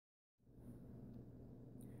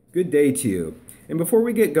Good day to you. And before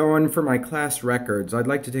we get going for my class records, I'd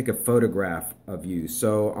like to take a photograph of you.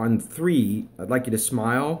 So on three, I'd like you to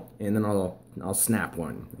smile, and then I'll snap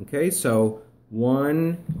one. Okay, so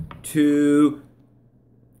 1, 2.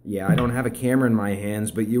 Yeah, I don't have a camera in my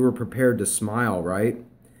hands, but you were prepared to smile, right?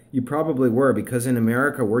 You probably were, because in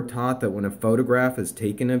America, we're taught that when a photograph is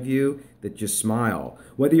taken of you, that you smile,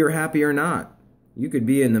 whether you're happy or not. You could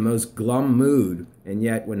be in the most glum mood, and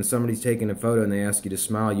yet when somebody's taking a photo and they ask you to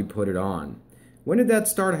smile, you put it on. When did that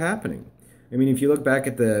start happening? I mean, if you look back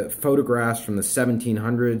at the photographs from the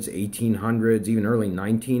 1700s, 1800s, even early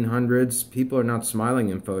 1900s, people are not smiling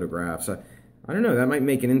in photographs. I don't know, that might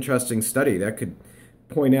make an interesting study. That could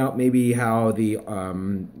point out maybe how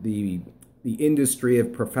the industry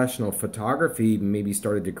of professional photography maybe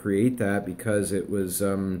started to create that because it was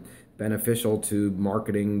beneficial to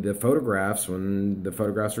marketing the photographs when the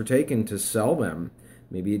photographs were taken to sell them.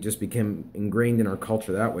 Maybe it just became ingrained in our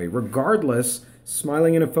culture that way. Regardless,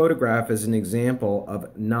 smiling in a photograph is an example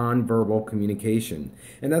of nonverbal communication.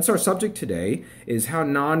 And that's our subject today, is how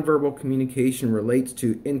nonverbal communication relates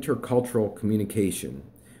to intercultural communication.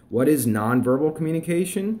 What is nonverbal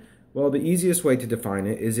communication? Well, the easiest way to define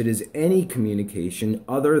it is any communication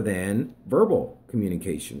other than verbal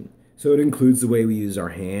communication. So it includes the way we use our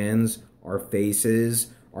hands, our faces,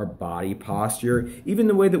 our body posture, even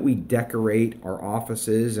the way that we decorate our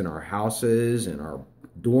offices and our houses and our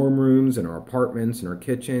dorm rooms and our apartments and our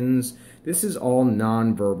kitchens. This is all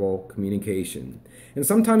nonverbal communication. And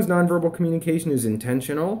sometimes nonverbal communication is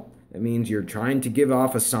intentional. That means you're trying to give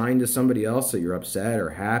off a sign to somebody else that you're upset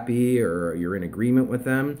or happy or you're in agreement with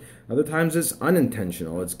them. Other times it's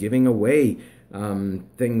unintentional. It's giving away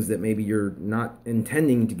things that maybe you're not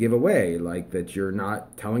intending to give away, like that you're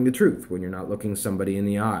not telling the truth when you're not looking somebody in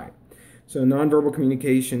the eye. So nonverbal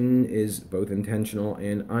communication is both intentional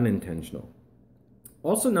and unintentional.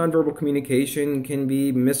 Also, nonverbal communication can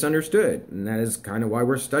be misunderstood, and that is kind of why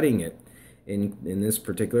we're studying it in this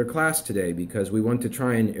particular class today, because we want to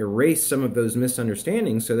try and erase some of those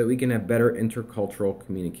misunderstandings so that we can have better intercultural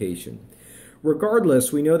communication.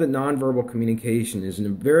 Regardless, we know that nonverbal communication is a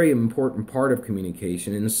very important part of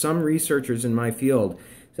communication, and some researchers in my field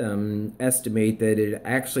estimate that it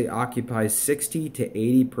actually occupies 60 to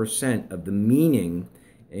 80% of the meaning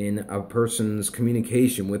in a person's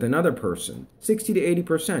communication with another person. 60 to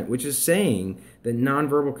 80%, which is saying that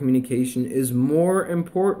nonverbal communication is more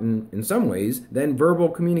important in some ways than verbal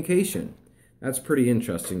communication. That's pretty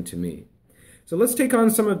interesting to me. So let's take on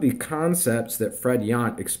some of the concepts that Fred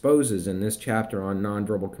Yant exposes in this chapter on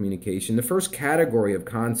nonverbal communication. The first category of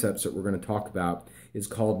concepts that we're going to talk about is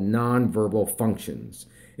called nonverbal functions.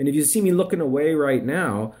 And if you see me looking away right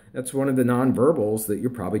now, that's one of the nonverbals that you're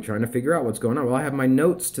probably trying to figure out what's going on. Well, I have my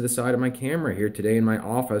notes to the side of my camera here today in my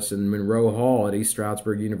office in Monroe Hall at East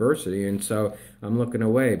Stroudsburg University, and so I'm looking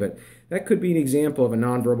away. But that could be an example of a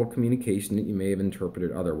nonverbal communication that you may have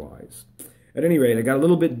interpreted otherwise. At any rate, I got a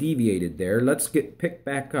little bit deviated there. Let's pick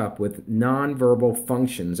back up with nonverbal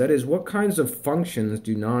functions. That is, what kinds of functions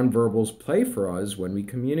do nonverbals play for us when we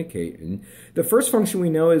communicate? And the first function we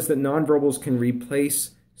know is that nonverbals can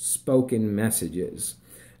replace spoken messages.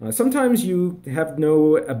 Sometimes you have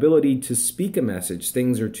no ability to speak a message.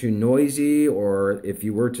 Things are too noisy, or if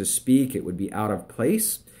you were to speak, it would be out of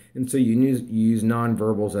place. And so you use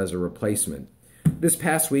nonverbals as a replacement. This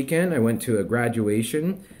past weekend, I went to a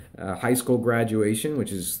graduation, high school graduation,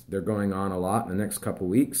 which is they're going on a lot in the next couple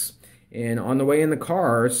weeks. And on the way in the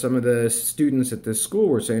car, some of the students at this school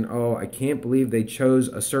were saying, "Oh, I can't believe they chose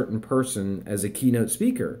a certain person as a keynote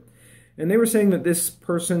speaker." And they were saying that this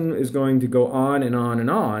person is going to go on and on and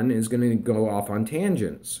on, is going to go off on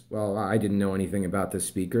tangents. Well, I didn't know anything about this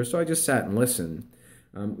speaker, so I just sat and listened.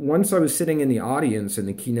 Once I was sitting in the audience and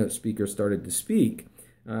the keynote speaker started to speak,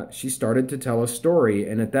 she started to tell a story,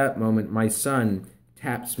 and at that moment, my son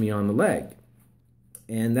taps me on the leg.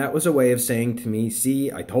 And that was a way of saying to me,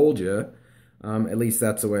 "See, I told you." At least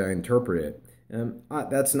that's the way I interpret it.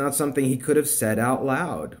 That's not something he could have said out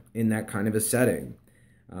loud in that kind of a setting.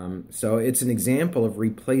 So it's an example of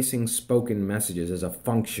replacing spoken messages as a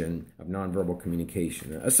function of nonverbal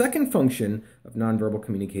communication. A second function of nonverbal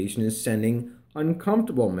communication is sending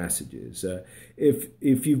uncomfortable messages.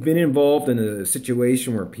 If you've been involved in a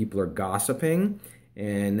situation where people are gossiping,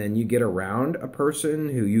 and then you get around a person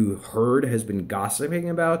who you heard has been gossiping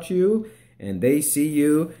about you, and they see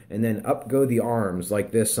you, and then up go the arms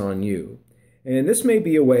like this on you. And this may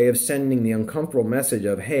be a way of sending the uncomfortable message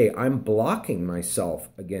of, "Hey, I'm blocking myself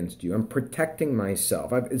against you. I'm protecting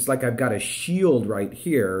myself. It's like I've got a shield right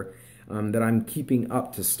here that I'm keeping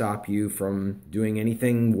up to stop you from doing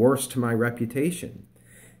anything worse to my reputation."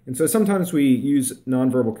 And so sometimes we use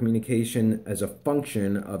nonverbal communication as a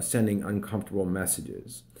function of sending uncomfortable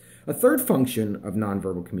messages. A third function of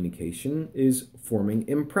nonverbal communication is forming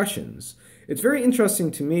impressions. It's very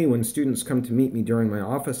interesting to me when students come to meet me during my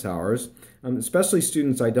office hours, especially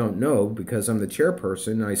students I don't know, because I'm the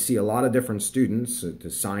chairperson. I see a lot of different students to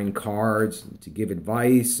sign cards, to give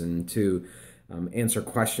advice, and to answer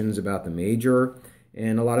questions about the major,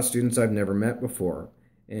 and a lot of students I've never met before.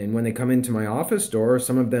 And when they come into my office door,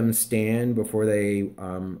 some of them stand before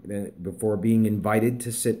before being invited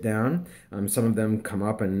to sit down. Some of them come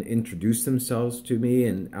up and introduce themselves to me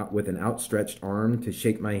and with an outstretched arm to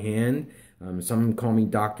shake my hand. Some call me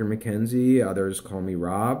Dr. McKenzie, others call me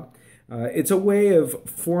Rob. It's a way of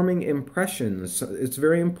forming impressions. It's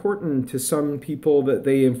very important to some people that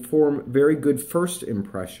they form very good first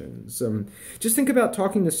impressions. Just think about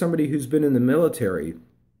talking to somebody who's been in the military.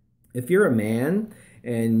 If you're a man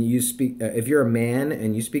and you speak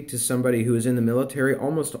to somebody who is in the military,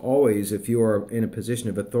 almost always, if you are in a position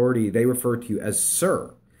of authority, they refer to you as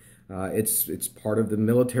sir. It's part of the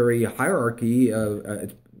military hierarchy.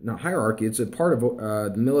 Not hierarchy. It's a part of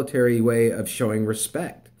the military way of showing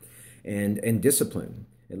respect and discipline.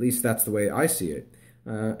 At least that's the way I see it.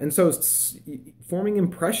 And so forming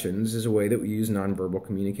impressions is a way that we use nonverbal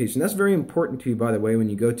communication. That's very important to you, by the way, when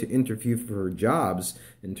you go to interview for jobs,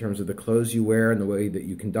 in terms of the clothes you wear and the way that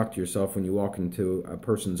you conduct yourself when you walk into a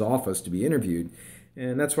person's office to be interviewed.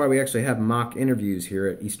 And that's why we actually have mock interviews here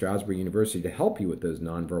at East Stroudsburg University to help you with those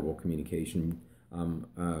nonverbal communication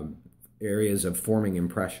areas of forming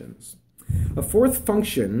impressions. A fourth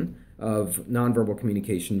function of nonverbal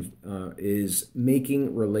communication is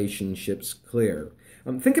making relationships clear.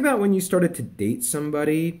 Think about when you started to date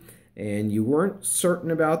somebody and you weren't certain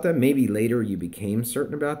about them. Maybe later you became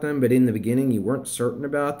certain about them, but in the beginning you weren't certain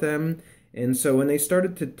about them. And so when they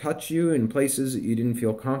started to touch you in places that you didn't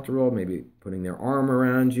feel comfortable, maybe putting their arm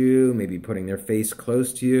around you, maybe putting their face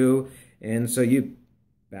close to you, and so you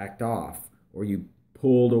backed off, or you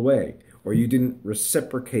pulled away, or you didn't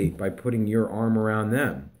reciprocate by putting your arm around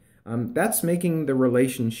them. That's making the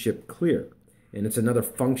relationship clear. And it's another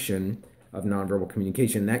function of nonverbal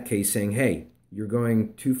communication. In that case, saying, hey, you're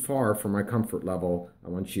going too far for my comfort level. I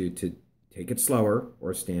want you to take it slower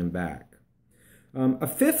or stand back. A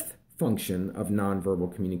fifth function of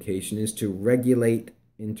nonverbal communication is to regulate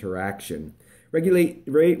interaction.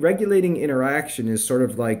 Regulating interaction is sort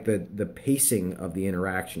of like the pacing of the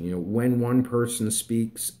interaction. You know, when one person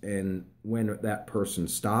speaks and when that person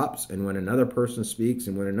stops, and when another person speaks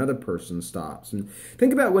and when another person stops. And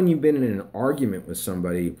think about when you've been in an argument with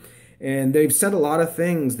somebody and they've said a lot of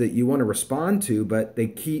things that you want to respond to, but they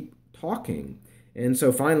keep talking. And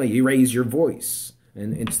so finally you raise your voice.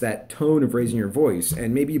 And it's that tone of raising your voice.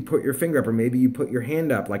 And maybe you put your finger up, or maybe you put your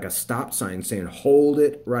hand up like a stop sign saying, hold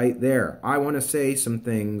it right there. I want to say some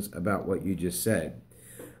things about what you just said.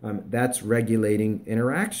 That's regulating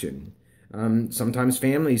interaction. Sometimes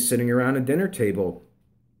families sitting around a dinner table,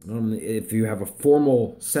 if you have a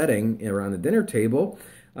formal setting around the dinner table,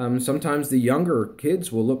 sometimes the younger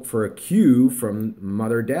kids will look for a cue from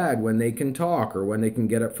mother or dad when they can talk or when they can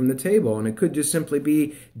get up from the table. And it could just simply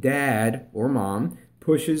be dad or mom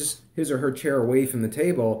pushes his or her chair away from the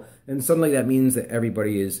table, and suddenly that means that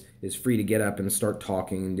everybody is free to get up and start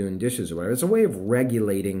talking and doing dishes or whatever. It's a way of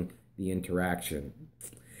regulating the interaction.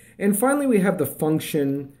 And finally, we have the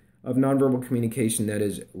function of nonverbal communication that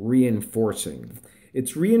is reinforcing.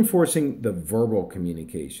 It's reinforcing the verbal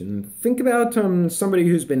communication. Think about somebody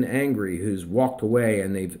who's been angry, who's walked away,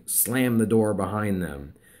 and they've slammed the door behind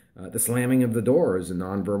them. The slamming of the door is a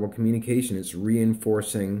nonverbal communication. It's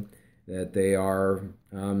reinforcing that they are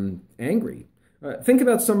angry. Think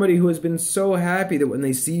about somebody who has been so happy that when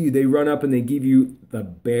they see you, they run up and they give you the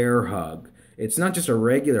bear hug. It's not just a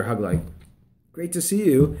regular hug like, great to see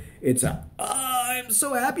you. It's I'm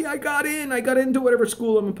so happy I got into whatever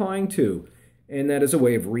school I'm applying to. And that is a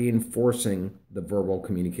way of reinforcing the verbal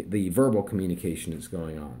communication that's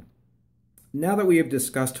going on. Now that we have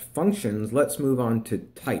discussed functions, let's move on to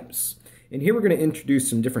types. And here we're going to introduce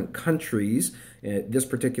some different countries. This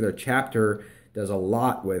particular chapter does a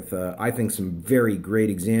lot with, I think, some very great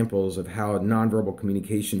examples of how nonverbal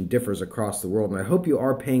communication differs across the world. And I hope you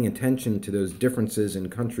are paying attention to those differences in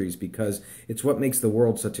countries, because it's what makes the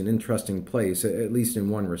world such an interesting place, at least in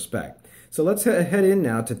one respect. So let's head in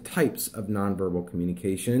now to types of nonverbal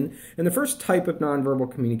communication. And the first type of nonverbal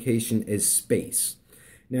communication is space.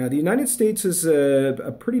 Now, the United States is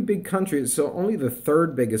a pretty big country. It's only the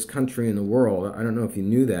third biggest country in the world. I don't know if you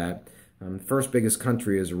knew that. The first biggest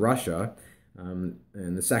country is Russia. And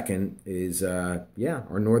the second is, our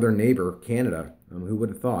northern neighbor, Canada. Who would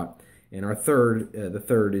have thought? And the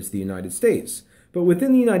third is the United States. But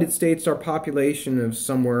within the United States, our population of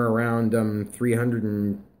somewhere around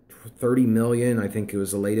 330 million, I think it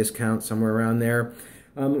was the latest count, somewhere around there.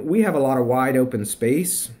 We have a lot of wide open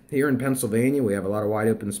space. Here in Pennsylvania, we have a lot of wide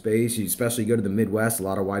open space. You especially go to the Midwest, a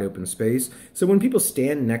lot of wide open space. So when people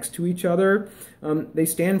stand next to each other, they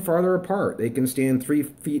stand farther apart. They can stand 3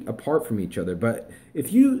 feet apart from each other. But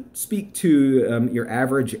if you speak to your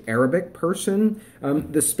average Arabic person,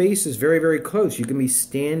 the space is very, very close. You can be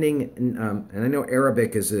standing, and I know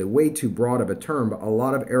Arabic is a way too broad of a term, but a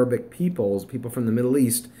lot of Arabic people from the Middle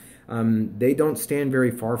East, they don't stand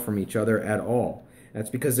very far from each other at all. That's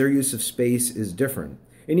because their use of space is different.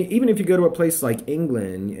 And even if you go to a place like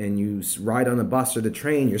England and you ride on the bus or the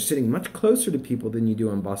train, you're sitting much closer to people than you do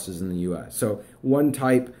on buses in the US. So one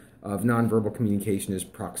type of nonverbal communication is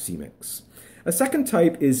proxemics. A second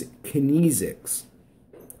type is kinesics.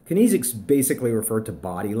 Kinesics basically refer to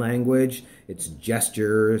body language, it's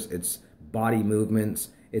gestures, it's body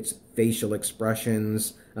movements, it's facial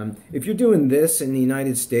expressions. If you're doing this in the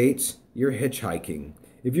United States, you're hitchhiking.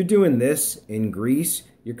 If you're doing this in Greece,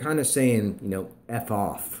 you're kind of saying, F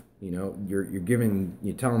off. You're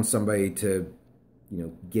telling somebody to,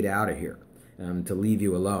 get out of here, to leave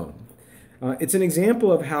you alone. It's an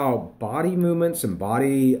example of how body movements and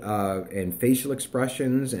body and facial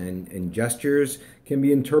expressions and gestures can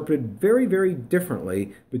be interpreted very, very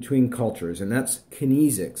differently between cultures. And that's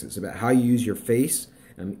kinesics. It's about how you use your face.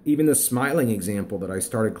 Even the smiling example that I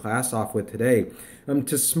started class off with today.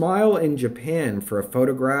 To smile in Japan for a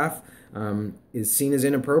photograph is seen as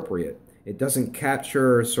inappropriate. It doesn't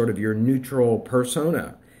capture sort of your neutral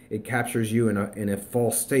persona. It captures you in a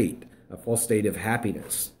false state of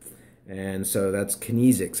happiness. And so that's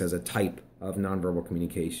kinesics as a type of nonverbal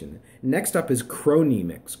communication. Next up is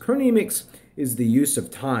chronemics. Chronemics is the use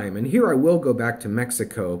of time. And here I will go back to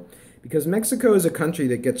Mexico, because Mexico is a country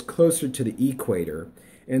that gets closer to the equator.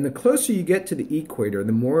 And the closer you get to the equator,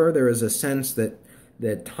 the more there is a sense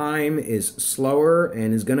that time is slower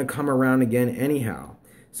and is going to come around again anyhow.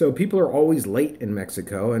 So people are always late in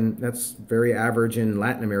Mexico, and that's very average in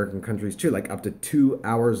Latin American countries too, like up to 2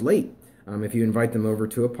 hours late if you invite them over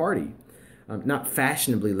to a party. Not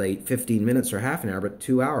fashionably late, 15 minutes or half an hour, but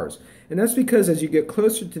 2 hours. And that's because as you get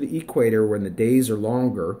closer to the equator, when the days are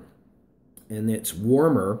longer and it's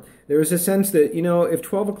warmer, there's a sense that, if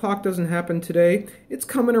 12 o'clock doesn't happen today, it's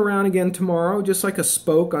coming around again tomorrow, just like a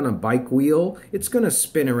spoke on a bike wheel. It's going to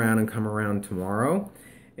spin around and come around tomorrow.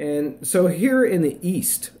 And so here in the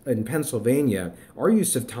East, in Pennsylvania, our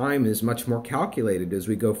use of time is much more calculated as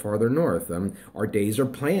we go farther north. Our days are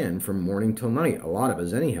planned from morning till night, a lot of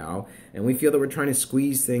us anyhow, and we feel that we're trying to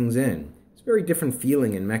squeeze things in. It's a very different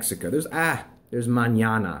feeling in Mexico. There's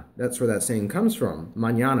mañana. That's where that saying comes from.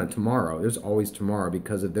 Mañana, tomorrow. There's always tomorrow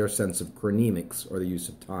because of their sense of chronemics, or the use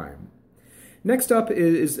of time. Next up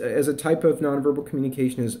is as a type of nonverbal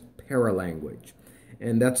communication, is paralanguage,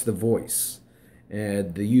 and that's the voice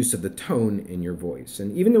and the use of the tone in your voice.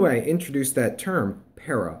 And even though I introduced that term,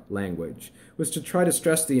 paralanguage, was to try to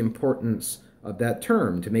stress the importance of that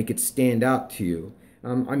term, to make it stand out to you.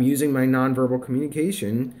 I'm using my nonverbal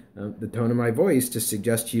communication, the tone of my voice, to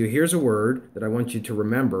suggest to you, here's a word that I want you to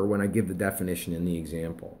remember when I give the definition in the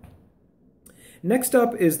example. Next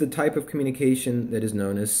up is the type of communication that is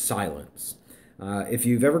known as silence. If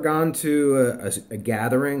you've ever gone to a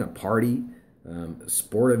gathering, a party, a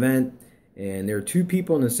sport event, and there are two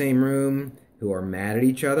people in the same room who are mad at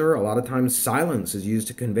each other, a lot of times silence is used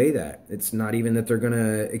to convey that. It's not even that they're going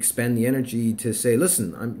to expend the energy to say,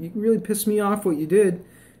 listen, you really pissed me off what you did.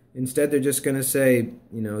 Instead, they're just going to say,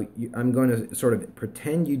 I'm going to sort of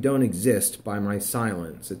pretend you don't exist by my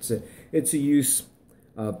silence. It's a use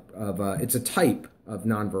it's a type of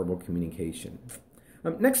nonverbal communication.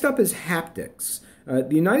 Next up is haptics.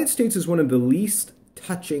 The United States is one of the least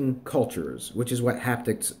touching cultures, which is what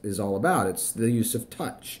haptics is all about. It's the use of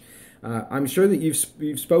touch. I'm sure that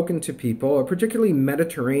you've spoken to people, particularly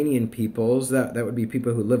Mediterranean peoples, that would be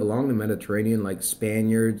people who live along the Mediterranean, like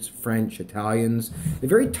Spaniards, French, Italians. They're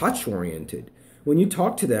very touch-oriented. When you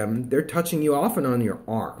talk to them, they're touching you often on your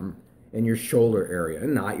arm and your shoulder area,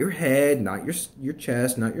 and not your head, not your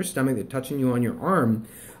chest, not your stomach. They're touching you on your arm.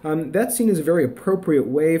 That's seen as a very appropriate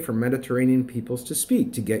way for Mediterranean peoples to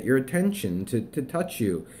speak, to get your attention, to touch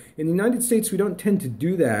you. In the United States, we don't tend to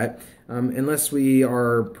do that unless we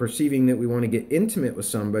are perceiving that we want to get intimate with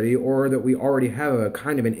somebody, or that we already have a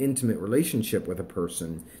kind of an intimate relationship with a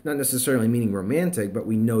person. Not necessarily meaning romantic, but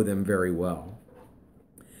we know them very well.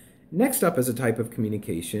 Next up as a type of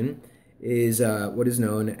communication is what is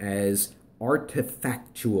known as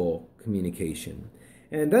artifactual communication.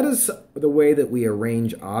 And that is the way that we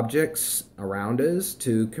arrange objects around us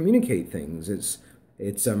to communicate things. It's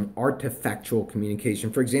artifactual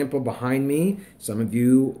communication. For example, behind me, some of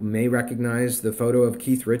you may recognize the photo of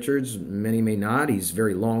Keith Richards. Many may not. He's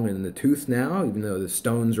very long in the tooth now, even though the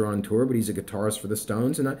Stones are on tour, but he's a guitarist for the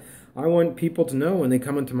Stones. And I want people to know when they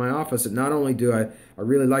come into my office that not only do I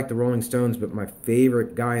really like the Rolling Stones, but my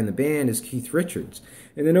favorite guy in the band is Keith Richards.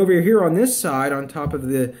 And then over here on this side, on top of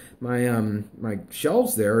my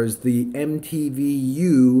shelves there, is the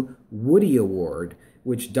MTVU Woody Award,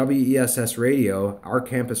 which WESS Radio, our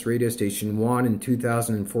campus radio station, won in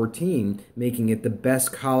 2014, making it the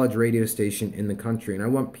best college radio station in the country. And I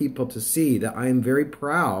want people to see that I am very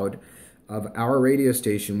proud of our radio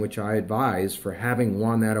station, which I advise, for having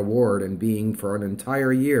won that award and being for an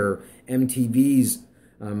entire year MTV's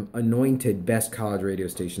anointed best college radio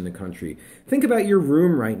station in the country. Think about your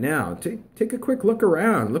room right now. Take a quick look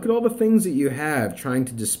around. Look at all the things that you have, trying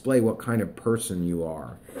to display what kind of person you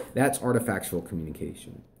are. That's artifactual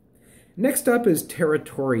communication. Next up is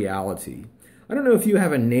territoriality. I don't know if you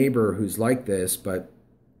have a neighbor who's like this, but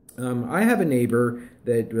I have a neighbor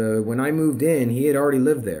that when I moved in, he had already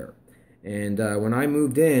lived there. And when I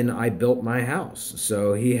moved in, I built my house.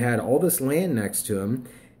 So he had all this land next to him.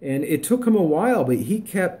 And it took him a while, but he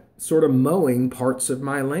kept sort of mowing parts of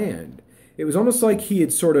my land. It was almost like he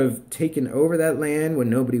had sort of taken over that land when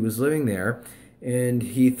nobody was living there. And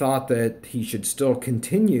he thought that he should still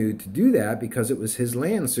continue to do that because it was his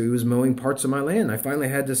land. So he was mowing parts of my land. I finally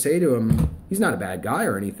had to say to him, he's not a bad guy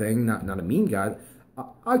or anything, not a mean guy.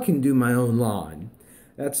 I can do my own lawn.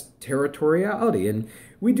 That's territoriality. And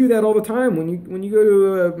we do that all the time. When you go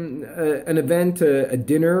to an event, a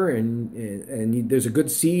dinner, and there's a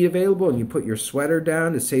good seat available, and you put your sweater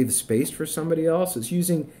down to save space for somebody else, it's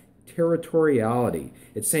using territoriality.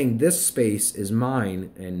 It's saying this space is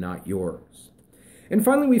mine and not yours. And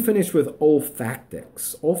finally, we finish with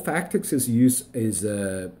olfactics. Olfactics is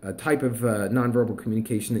a type of nonverbal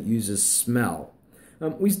communication that uses smell.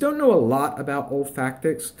 We don't know a lot about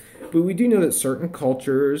olfactics, but we do know that certain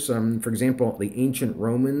cultures, for example, the ancient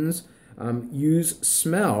Romans, use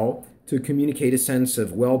smell to communicate a sense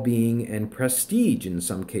of well-being and prestige in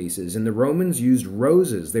some cases. And the Romans used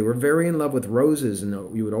roses. They were very in love with roses, and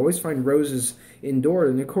you would always find roses indoors.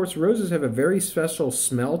 And of course, roses have a very special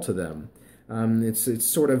smell to them. It's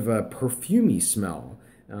sort of a perfumey smell.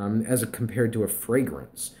 As compared to a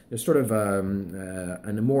fragrance. There's sort of a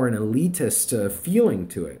more an elitist feeling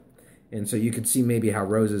to it. And so you could see maybe how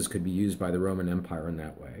roses could be used by the Roman Empire in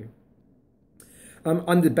that way.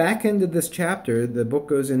 On the back end of this chapter, the book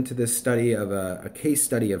goes into this study of a case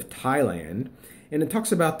study of Thailand, and it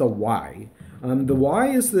talks about the why. The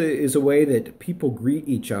why is a way that people greet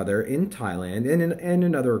each other in Thailand and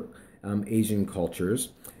in other Asian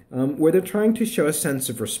cultures, where they're trying to show a sense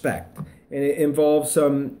of respect. And it involves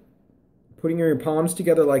putting your palms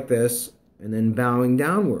together like this and then bowing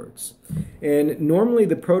downwards. And normally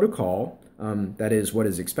the protocol, that is what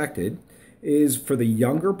is expected, is for the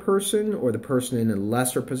younger person or the person in a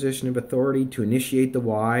lesser position of authority to initiate the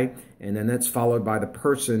why, and then that's followed by the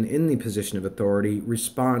person in the position of authority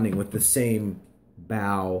responding with the same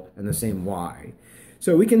bow and the same why.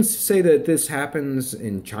 So we can say that this happens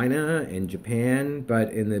in China and Japan,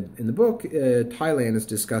 but in the book, Thailand is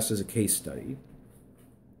discussed as a case study.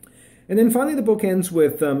 And then finally, the book ends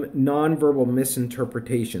with nonverbal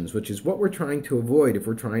misinterpretations, which is what we're trying to avoid if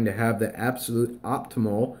we're trying to have the absolute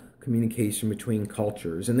optimal communication between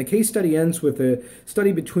cultures. And the case study ends with a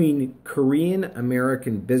study between Korean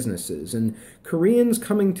American businesses. And Koreans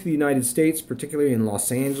coming to the United States, particularly in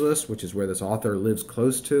Los Angeles, which is where this author lives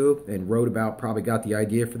close to and wrote about, probably got the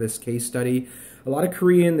idea for this case study. A lot of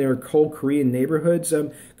they're called Korean neighborhoods.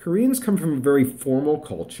 Koreans come from a very formal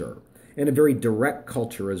culture and a very direct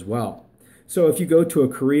culture as well. So if you go to a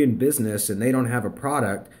Korean business and they don't have a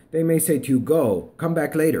product, they may say to you, "Go, come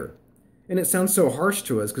back later." And it sounds so harsh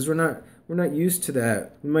to us because we're not used to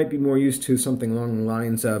that. We might be more used to something along the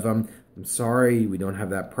lines of, "I'm sorry, we don't have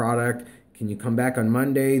that product. Can you come back on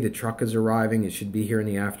Monday? The truck is arriving. It should be here in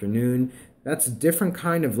the afternoon." That's a different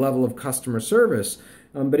kind of level of customer service,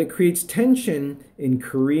 but it creates tension in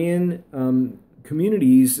Korean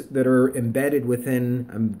communities that are embedded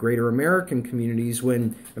within greater American communities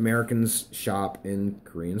when Americans shop in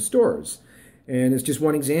Korean stores. And it's just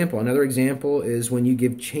one example. Another example is when you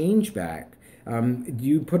give change back.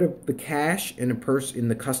 You put the cash in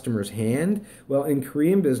the customer's hand. Well, in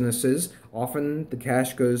Korean businesses, often the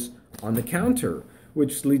cash goes on the counter,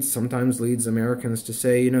 which sometimes leads Americans to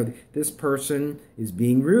say, this person is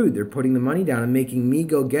being rude. They're putting the money down and making me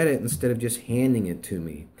go get it instead of just handing it to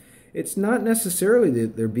me. It's not necessarily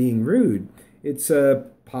that they're being rude. It's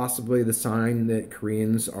possibly the sign that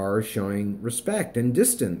Koreans are showing respect and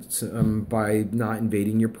distance by not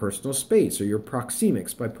invading your personal space, or your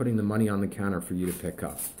proxemics by putting the money on the counter for you to pick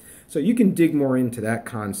up. So you can dig more into that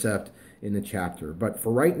concept in the chapter. But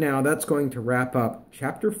for right now, that's going to wrap up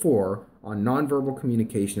Chapter 4 on nonverbal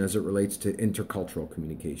communication as it relates to intercultural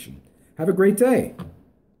communication. Have a great day.